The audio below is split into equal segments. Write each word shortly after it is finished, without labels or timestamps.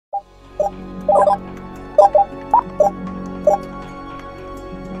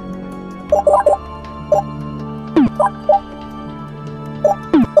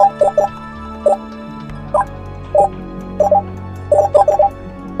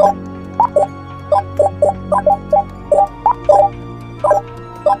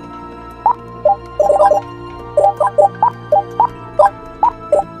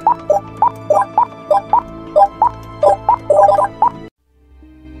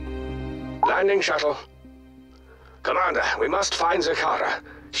Landing shuttle. Commander, we must find Zakara.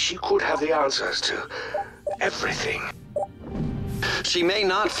 She could have the answers to everything. She may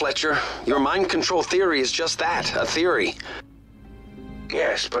not, Fletcher. Your mind control theory is just that, a theory.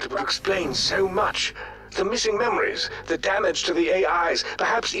 Yes, but it would explain so much. The missing memories, the damage to the AIs,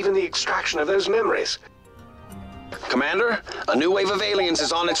 perhaps even the extraction of those memories. Commander, a new wave of aliens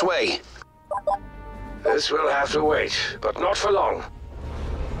is on its way. This will have to wait, but not for long.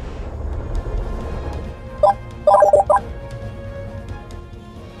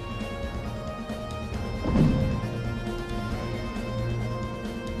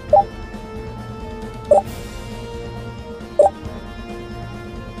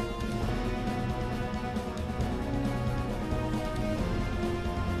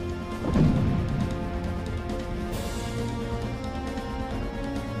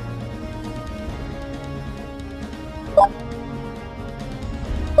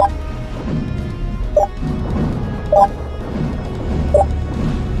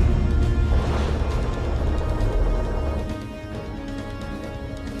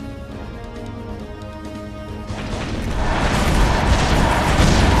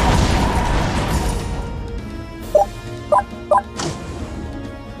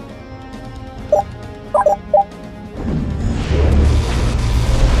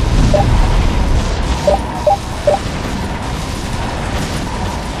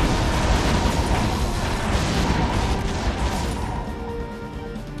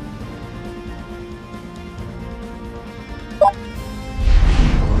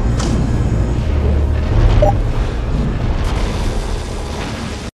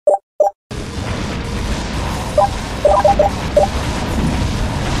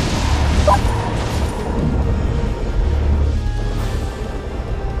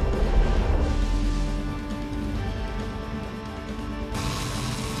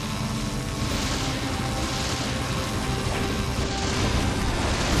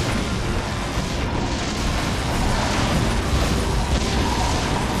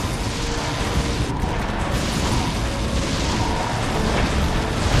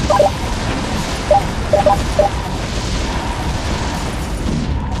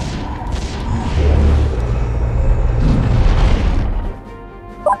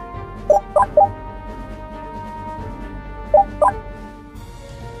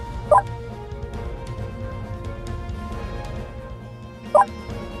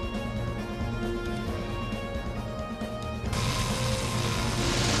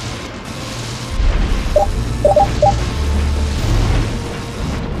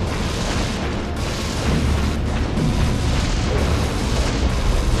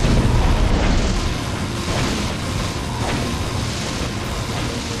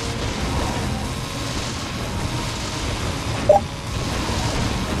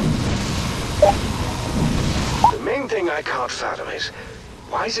 I can't fathom is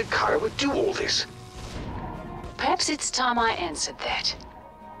why Zakara would do all this. Perhaps it's time I answered that.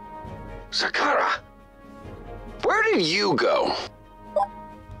 Zakara! Where did you go?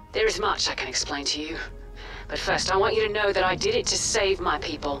 There is much I can explain to you. But first, I want you to know that I did it to save my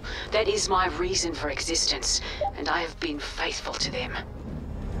people. That is my reason for existence, and I have been faithful to them.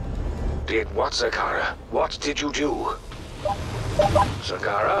 Did what, Zakara? What did you do?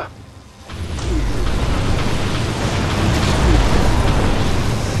 Zakara?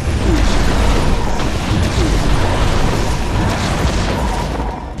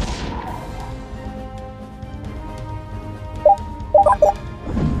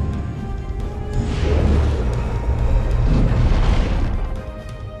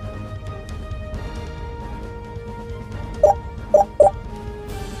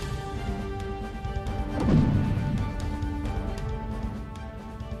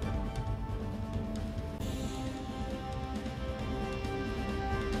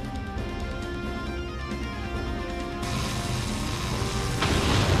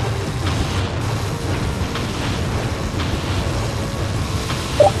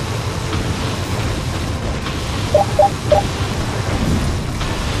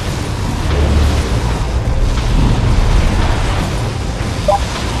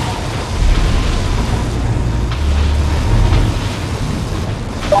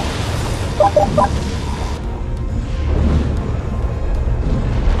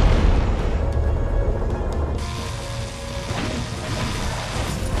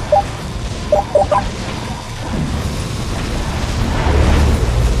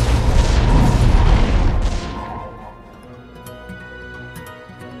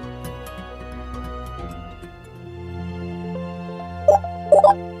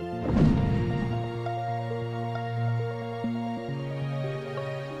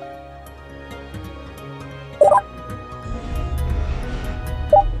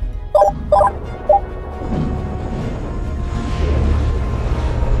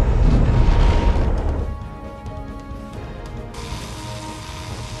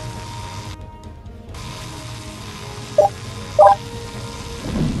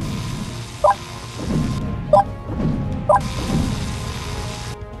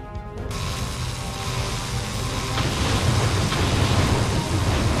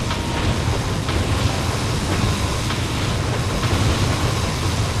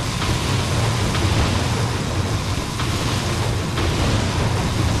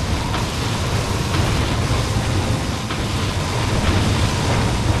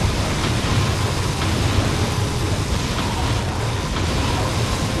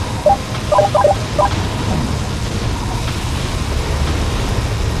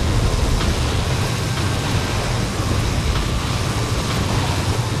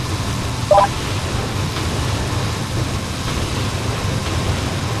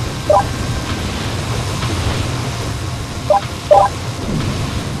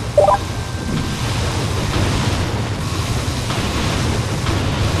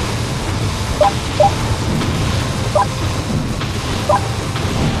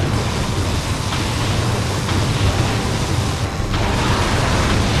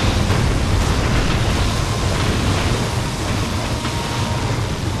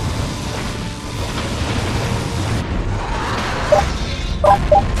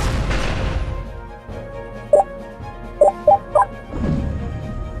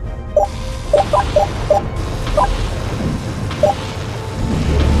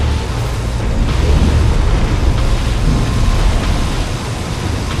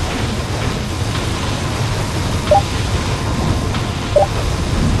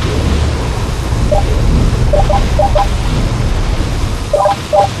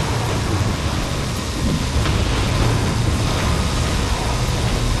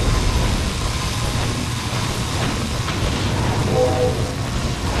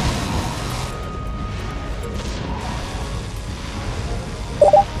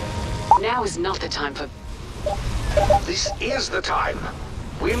 Now is not the time for... This is the time.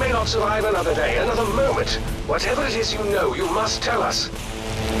 We may not survive another day, another moment. Whatever it is you know, you must tell us.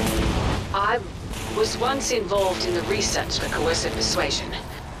 I was once involved in the research for coercive persuasion.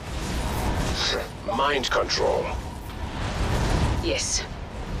 Mind control. Yes.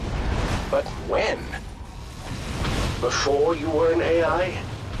 But when? Before you were an AI?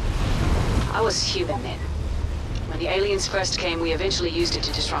 I was human then. When the aliens first came, we eventually used it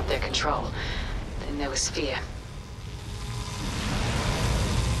to disrupt their control. Then there was fear.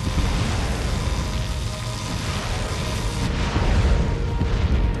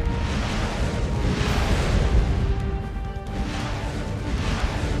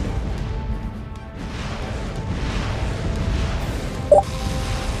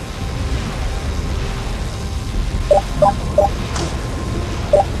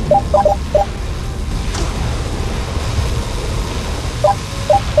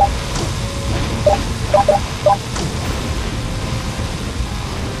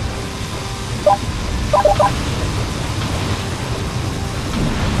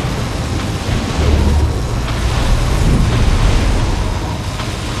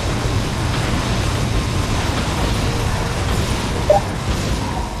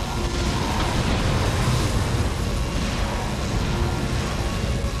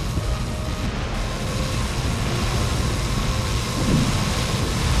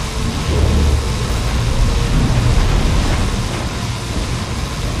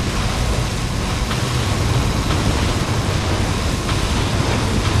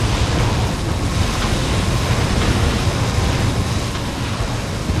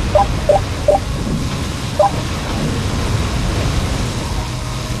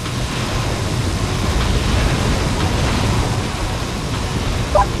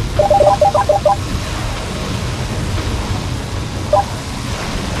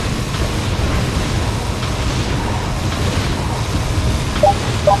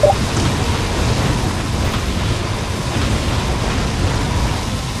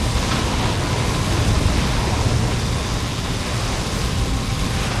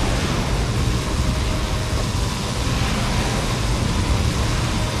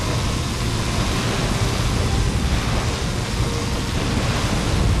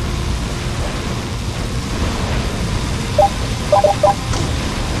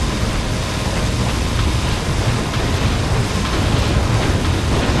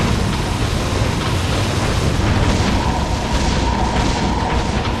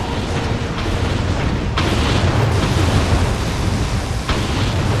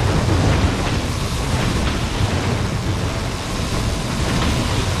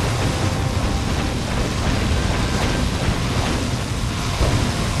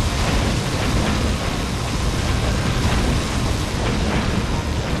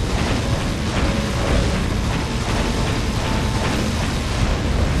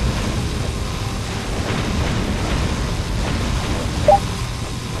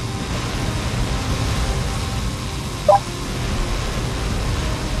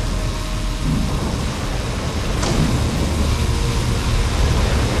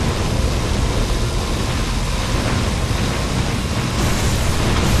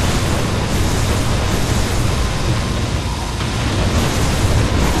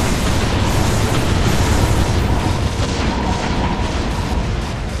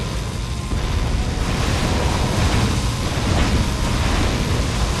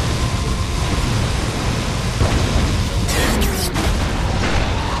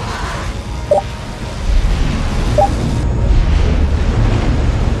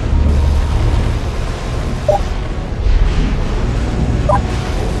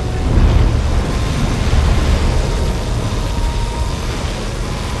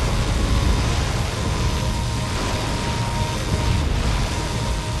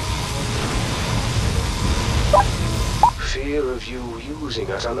 Fear of you using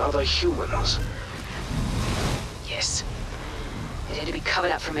it on other humans. Yes. It had to be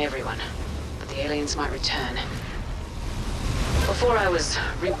covered up from everyone, but the aliens might return. Before I was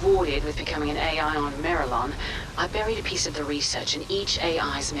rewarded with becoming an AI on Merilon, I buried a piece of the research in each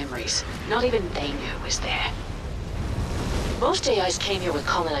AI's memories. Not even they knew it was there. Most AIs came here with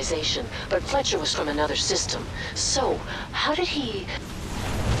colonization, but Fletcher was from another system. So, how did he...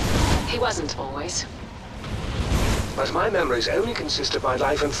 He wasn't always. But my memories only consist of my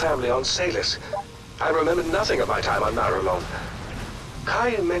life and family on Salus. I remember nothing of my time on Merilon.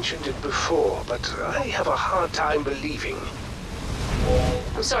 Kaya mentioned it before, but I have a hard time believing.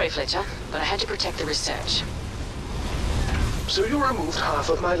 I'm sorry, Fletcher, but I had to protect the research. So you removed half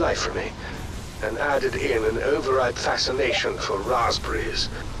of my life from me, and added in an overripe fascination for raspberries.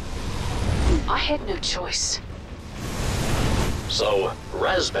 I had no choice. So,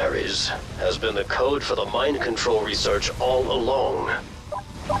 raspberries has been the code for the mind control research all along.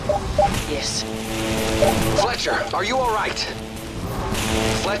 Yes. Fletcher, are you all right?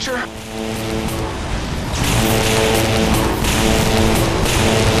 Fletcher?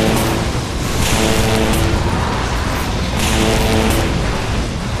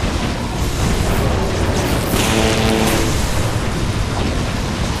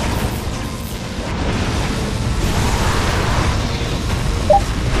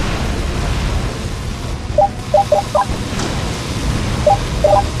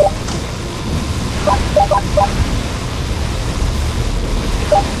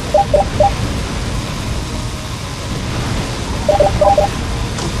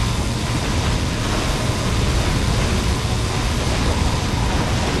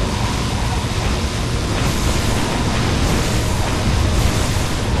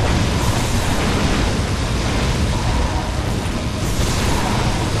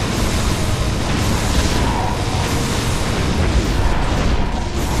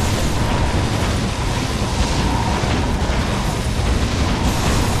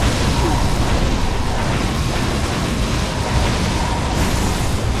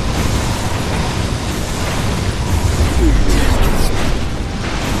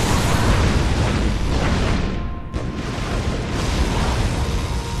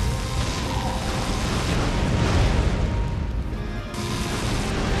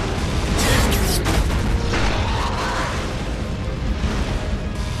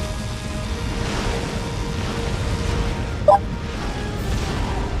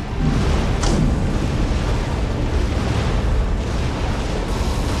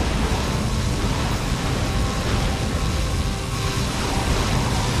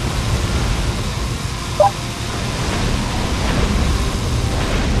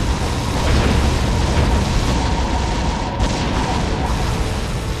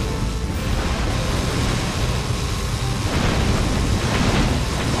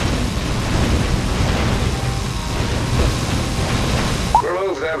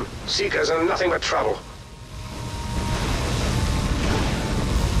 Seekers are nothing but trouble.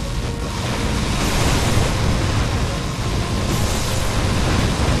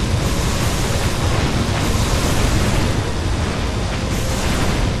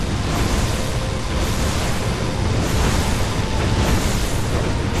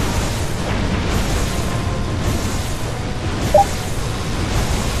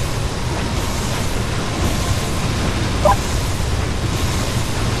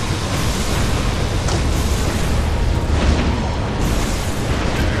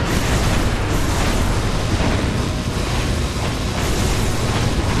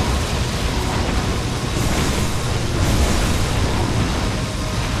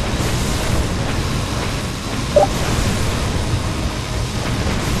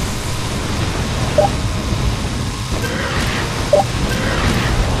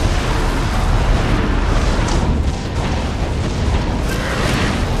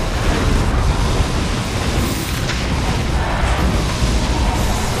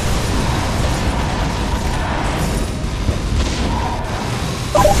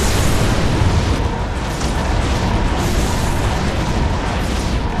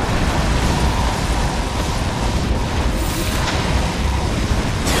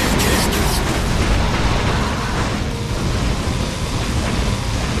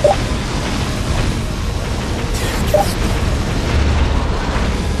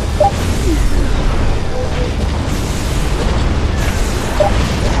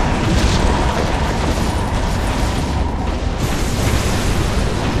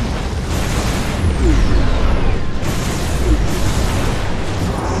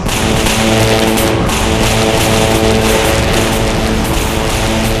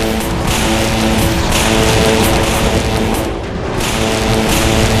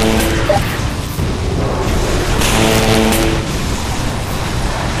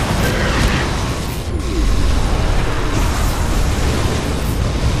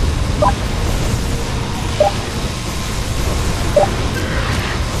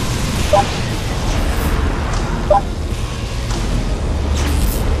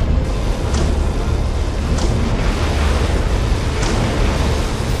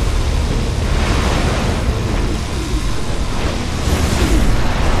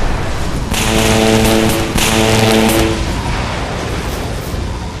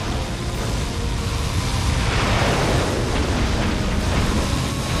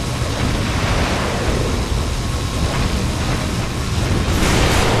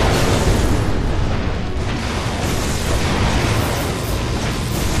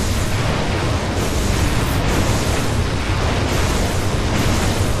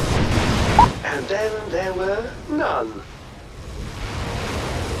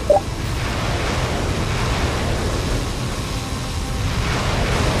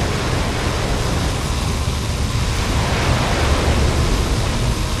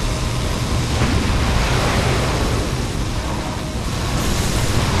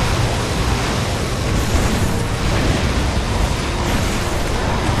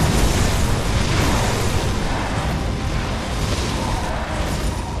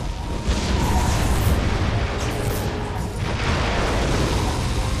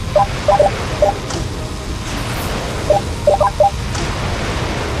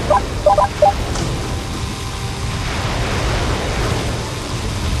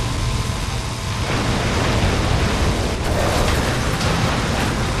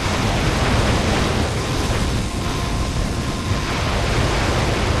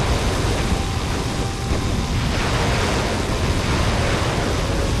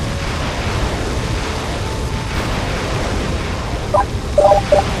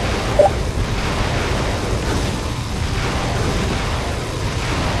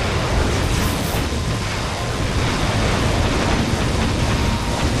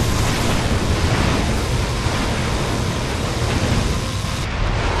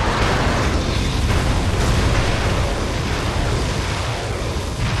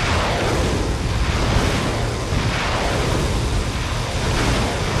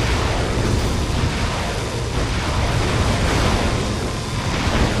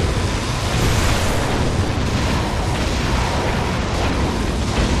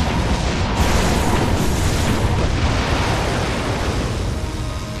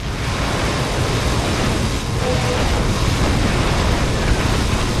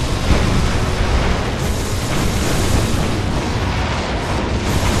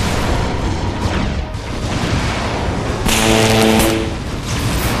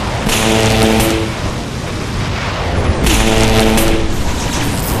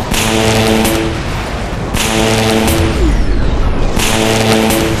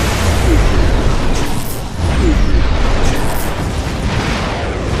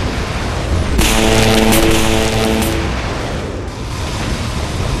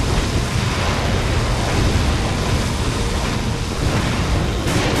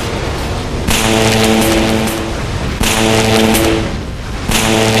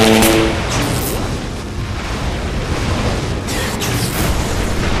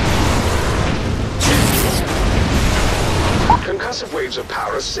 Concussive waves of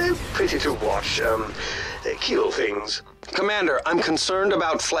power are so pretty to watch. They kill things. Commander, I'm concerned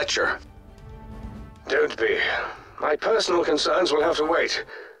about Fletcher. Don't be. My personal concerns will have to wait.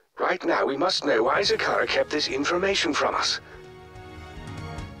 Right now, we must know why Zakara kept this information from us.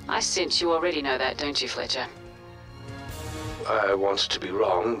 I sense you already know that, don't you, Fletcher? I want to be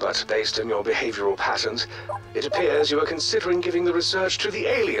wrong, but based on your behavioral patterns, it appears you are considering giving the research to the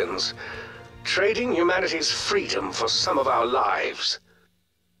aliens. Trading humanity's freedom for some of our lives.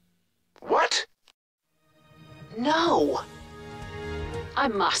 What? No! I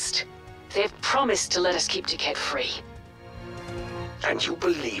must. They've promised to let us keep Duquette free. And you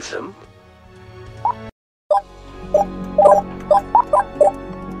believe them?